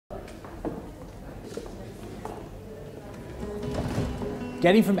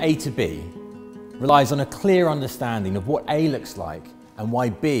Getting from A to B relies on a clear understanding of what A looks like and why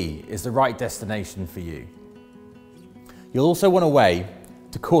B is the right destination for you. You'll also want a way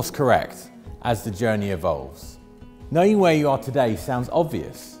to course correct as the journey evolves. Knowing where you are today sounds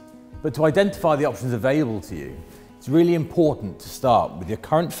obvious, but to identify the options available to you, it's really important to start with your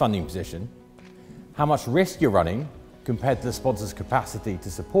current funding position, how much risk you're running compared to the sponsor's capacity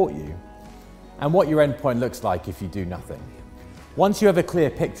to support you, and what your endpoint looks like if you do nothing. Once you have a clear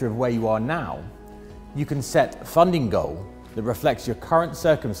picture of where you are now, you can set a funding goal that reflects your current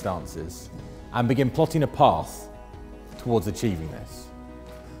circumstances and begin plotting a path towards achieving this.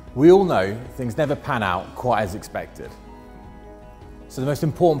 We all know things never pan out quite as expected. So the most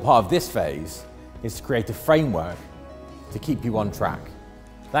important part of this phase is to create a framework to keep you on track.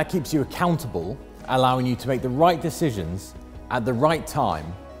 That keeps you accountable, allowing you to make the right decisions at the right time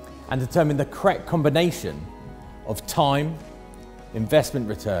and determine the correct combination of time, investment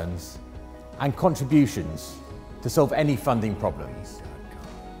returns, and contributions to solve any funding problems.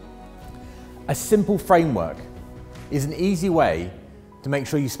 A simple framework is an easy way to make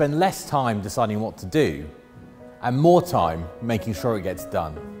sure you spend less time deciding what to do and more time making sure it gets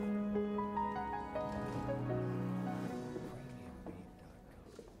done.